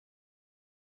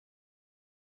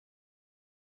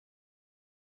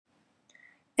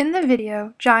In the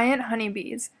video Giant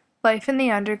Honeybees, Life in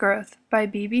the Undergrowth by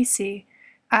BBC,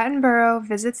 Attenborough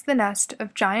visits the nest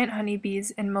of giant honeybees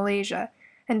in Malaysia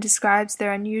and describes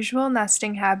their unusual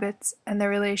nesting habits and their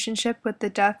relationship with the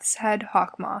death's head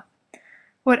hawkmoth.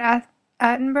 What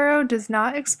Attenborough does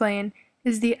not explain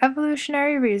is the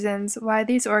evolutionary reasons why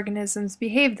these organisms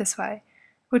behave this way,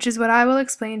 which is what I will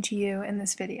explain to you in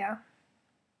this video.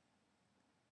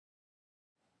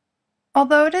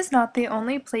 Although it is not the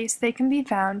only place they can be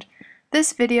found,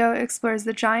 this video explores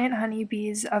the giant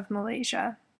honeybees of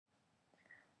Malaysia.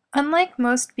 Unlike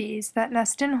most bees that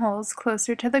nest in holes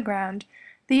closer to the ground,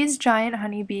 these giant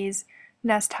honeybees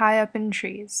nest high up in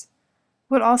trees.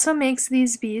 What also makes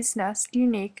these bees' nests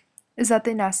unique is that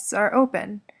the nests are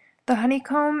open. The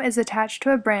honeycomb is attached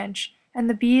to a branch, and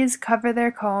the bees cover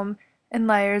their comb in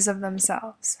layers of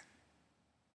themselves.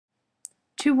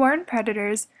 To warn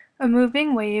predators, a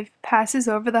moving wave passes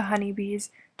over the honeybees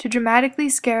to dramatically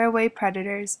scare away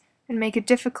predators and make it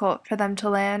difficult for them to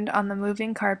land on the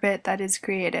moving carpet that is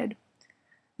created.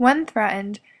 When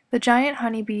threatened, the giant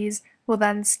honeybees will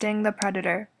then sting the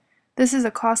predator. This is a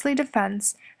costly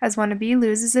defense, as when a bee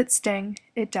loses its sting,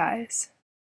 it dies.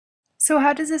 So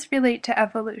how does this relate to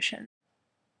evolution?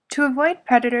 To avoid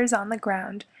predators on the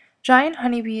ground, giant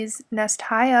honeybees nest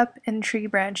high up in tree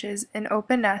branches in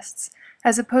open nests,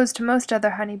 as opposed to most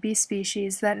other honeybee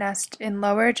species that nest in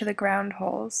lower to the ground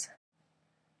holes.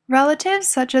 Relatives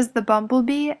such as the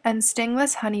bumblebee and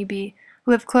stingless honeybee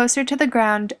live closer to the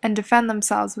ground and defend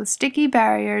themselves with sticky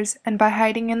barriers and by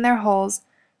hiding in their holes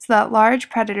so that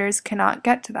large predators cannot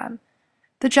get to them.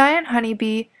 The giant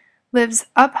honeybee lives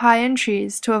up high in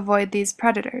trees to avoid these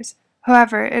predators.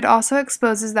 However, it also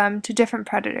exposes them to different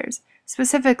predators,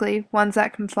 specifically ones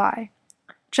that can fly.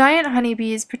 Giant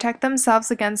honeybees protect themselves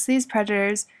against these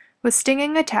predators with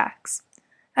stinging attacks.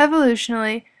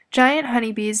 Evolutionally, giant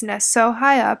honeybees nest so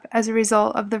high up as a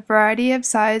result of the variety of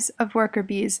size of worker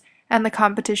bees and the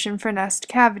competition for nest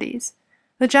cavities.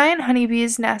 The giant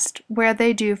honeybees nest where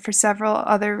they do for several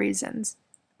other reasons.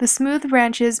 The smooth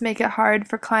branches make it hard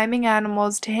for climbing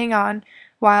animals to hang on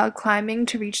while climbing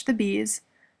to reach the bees.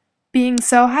 Being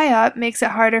so high up makes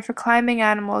it harder for climbing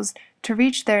animals to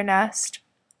reach their nest,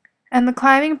 and the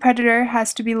climbing predator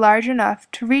has to be large enough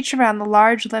to reach around the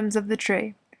large limbs of the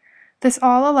tree. This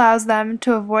all allows them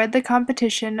to avoid the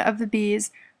competition of the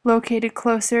bees located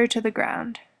closer to the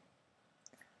ground.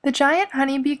 The giant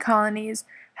honeybee colonies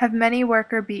have many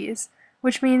worker bees,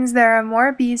 which means there are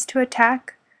more bees to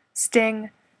attack, sting,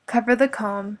 cover the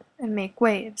comb, and make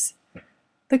waves.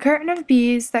 The curtain of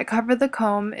bees that cover the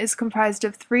comb is comprised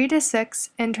of 3 to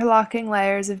 6 interlocking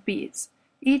layers of bees,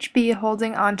 each bee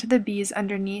holding onto the bees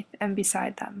underneath and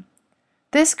beside them.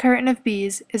 This curtain of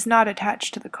bees is not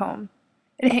attached to the comb.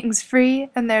 It hangs free,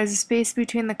 and there is a space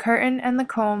between the curtain and the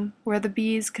comb where the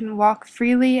bees can walk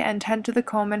freely and tend to the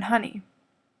comb and honey.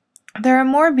 There are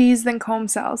more bees than comb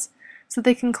cells, so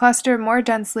they can cluster more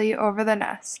densely over the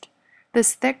nest.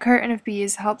 This thick curtain of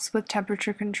bees helps with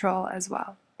temperature control as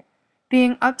well.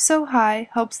 Being up so high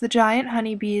helps the giant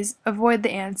honeybees avoid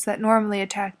the ants that normally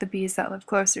attack the bees that live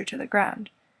closer to the ground.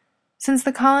 Since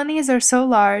the colonies are so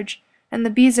large, and the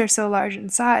bees are so large in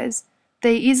size,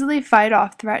 they easily fight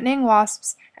off threatening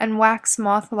wasps, and wax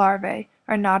moth larvae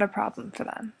are not a problem for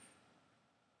them.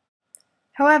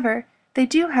 However, they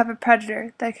do have a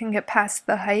predator that can get past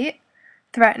the height,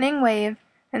 threatening wave,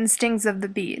 and stings of the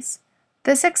bees.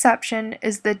 This exception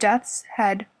is the death's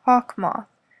head hawkmoth,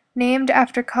 named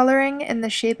after coloring in the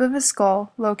shape of a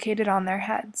skull located on their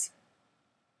heads.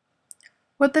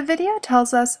 What the video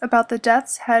tells us about the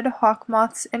death's head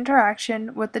hawkmoth's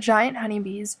interaction with the giant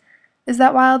honeybees is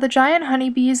that while the giant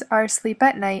honeybees are asleep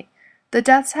at night, the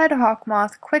death's head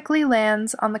hawkmoth quickly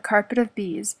lands on the carpet of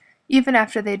bees, even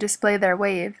after they display their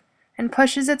wave, and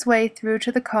pushes its way through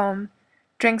to the comb,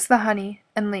 drinks the honey,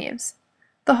 and leaves.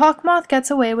 The hawkmoth gets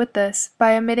away with this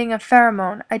by emitting a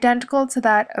pheromone identical to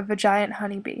that of a giant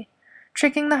honeybee,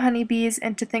 tricking the honeybees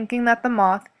into thinking that the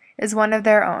moth is one of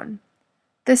their own.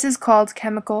 This is called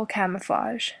chemical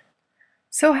camouflage.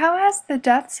 So how has the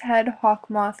death's head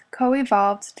hawkmoth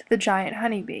co-evolved to the giant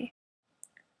honeybee?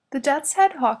 The death's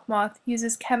head hawkmoth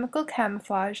uses chemical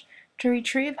camouflage to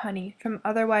retrieve honey from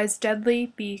otherwise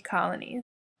deadly bee colonies.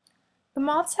 The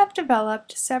moths have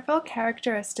developed several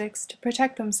characteristics to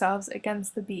protect themselves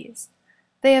against the bees.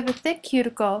 They have a thick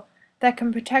cuticle that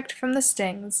can protect from the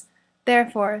stings,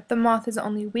 therefore the moth is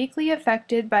only weakly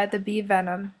affected by the bee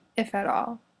venom, if at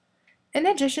all. In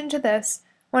addition to this,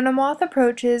 when a moth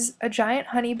approaches a giant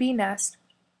honeybee nest,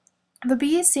 the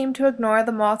bees seem to ignore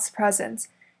the moth's presence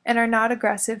and are not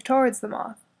aggressive towards the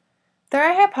moth. There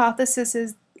are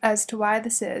hypotheses as to why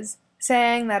this is,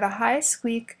 saying that a high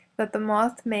squeak that the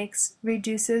moth makes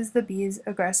reduces the bee's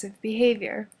aggressive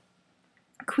behavior.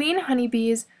 Queen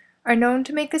honeybees are known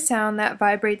to make a sound that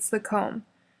vibrates the comb,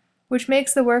 which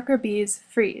makes the worker bees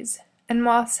freeze, and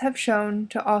moths have shown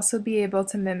to also be able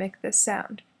to mimic this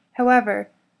sound. However,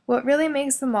 what really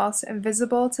makes the moths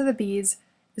invisible to the bees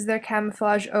is their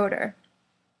camouflage odor.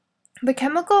 The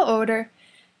chemical odor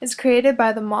is created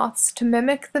by the moths to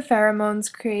mimic the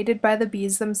pheromones created by the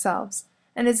bees themselves,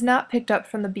 and is not picked up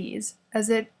from the bees, as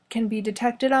it can be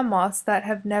detected on moths that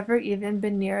have never even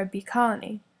been near a bee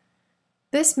colony.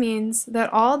 This means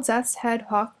that all death's head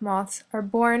hawk moths are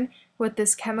born with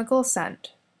this chemical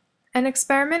scent. An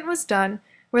experiment was done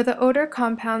where the odor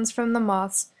compounds from the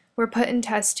moths were put in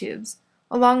test tubes,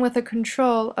 along with a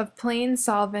control of plain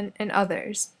solvent and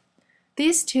others.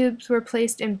 These tubes were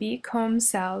placed in bee comb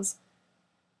cells,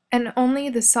 and only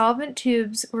the solvent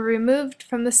tubes were removed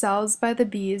from the cells by the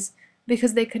bees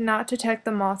because they could not detect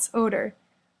the moth's odor,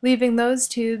 leaving those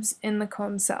tubes in the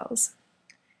comb cells.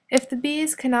 If the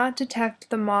bees cannot detect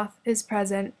the moth is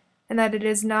present and that it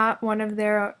is not one of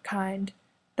their kind,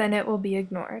 then it will be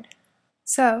ignored.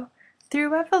 So,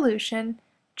 through evolution,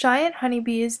 giant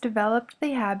honeybees developed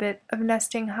the habit of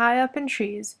nesting high up in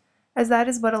trees, as that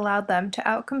is what allowed them to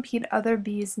outcompete other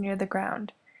bees near the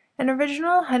ground. An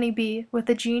original honeybee with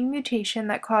a gene mutation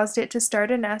that caused it to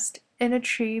start a nest in a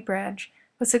tree branch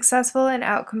was successful in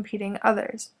outcompeting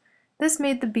others. This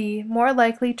made the bee more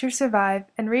likely to survive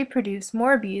and reproduce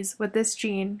more bees with this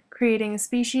gene, creating a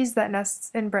species that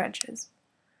nests in branches.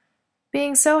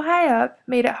 Being so high up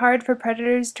made it hard for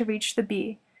predators to reach the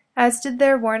bee, as did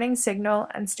their warning signal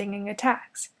and stinging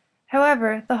attacks.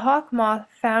 However, the hawk moth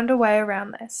found a way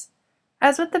around this.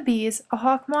 As with the bees, a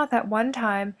hawk moth at one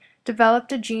time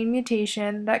developed a gene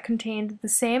mutation that contained the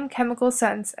same chemical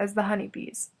sense as the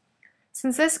honeybees.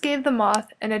 Since this gave the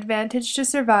moth an advantage to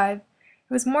survive,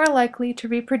 it was more likely to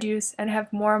reproduce and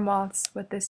have more moths with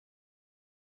this